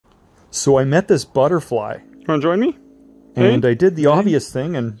So I met this butterfly. Want to join me? And I did the obvious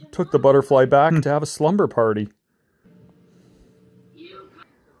thing and took the butterfly back to have a slumber party.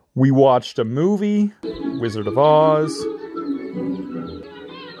 We watched a movie, Wizard of Oz.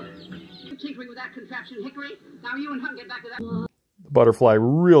 The butterfly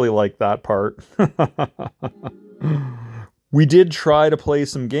really liked that part. We did try to play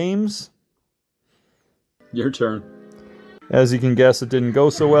some games. Your turn. As you can guess, it didn't go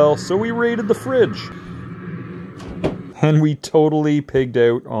so well, so we raided the fridge. And we totally pigged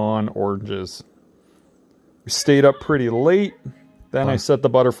out on oranges. We stayed up pretty late. Then I set the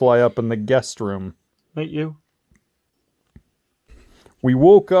butterfly up in the guest room. Night, you. We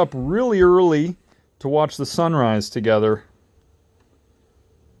woke up really early to watch the sunrise together.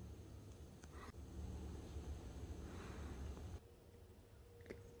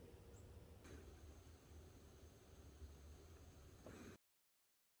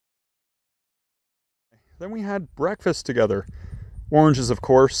 Then we had breakfast together. Oranges, of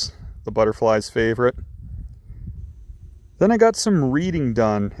course, the butterfly's favorite. Then I got some reading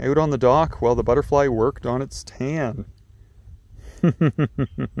done out on the dock while the butterfly worked on its tan. Then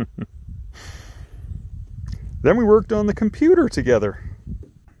we worked on the computer together.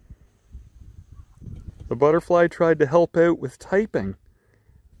 The butterfly tried to help out with typing.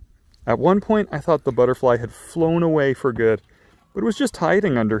 At one point, I thought the butterfly had flown away for good, but it was just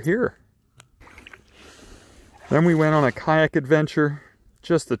hiding under here. Then we went on a kayak adventure,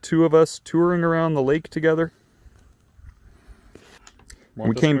 just the two of us touring around the lake together.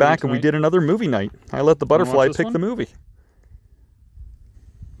 We came back and we did another movie night. I let the butterfly pick the movie.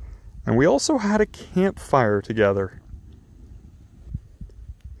 And we also had a campfire together.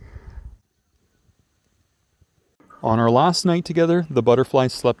 On our last night together, the butterfly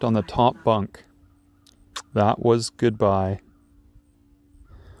slept on the top bunk. That was goodbye.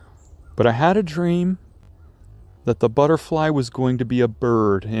 But I had a dream that the butterfly was going to be a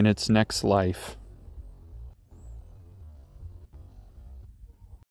bird in its next life.